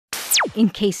in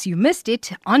case you missed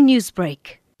it on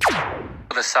Newsbreak.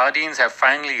 The sardines have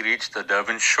finally reached the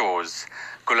Durban shores.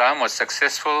 Gulam was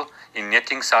successful in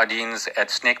netting sardines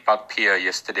at Snake Park Pier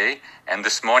yesterday, and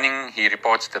this morning he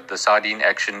reports that the sardine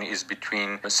action is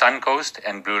between Suncoast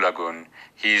and Blue Lagoon.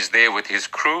 He is there with his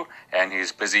crew and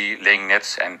he's busy laying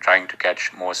nets and trying to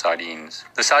catch more sardines.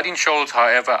 The sardine shoals,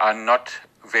 however, are not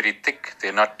very thick,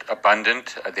 they're not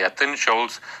abundant, they are thin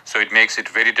shoals, so it makes it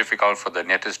very difficult for the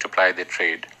netters to ply their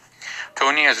trade.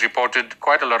 Tony has reported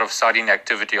quite a lot of sardine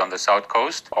activity on the south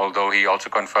coast, although he also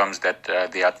confirms that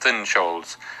they are thin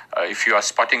shoals. If you are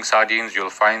spotting sardines, you'll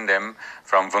find them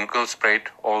from Winkelspruit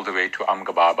all the way to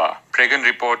Amgababa. Pregan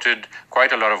reported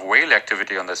quite a lot of whale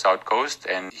activity on the south coast,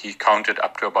 and he counted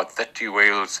up to about 30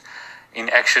 whales in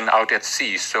action out at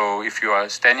sea. So if you are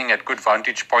standing at good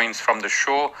vantage points from the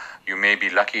shore, you may be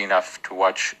lucky enough to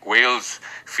watch whales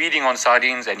feeding on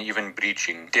sardines and even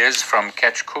breaching. Des from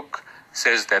Catch Cook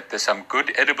says that there's some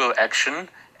good edible action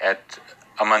at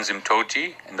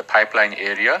Amanzimtoti in the pipeline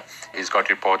area. He's got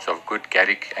reports of good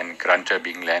garrick and grunter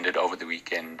being landed over the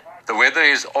weekend. The weather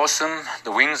is awesome.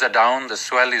 The winds are down, the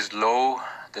swell is low,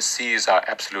 the seas are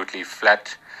absolutely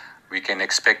flat. We can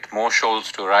expect more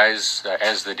shoals to rise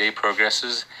as the day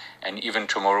progresses, and even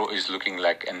tomorrow is looking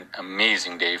like an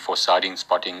amazing day for sardine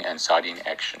spotting and sardine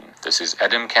action. This is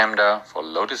Adam Kamdar for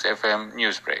Lotus FM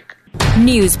Newsbreak.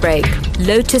 Newsbreak,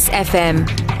 Lotus FM,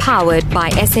 powered by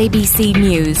SABC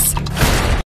News.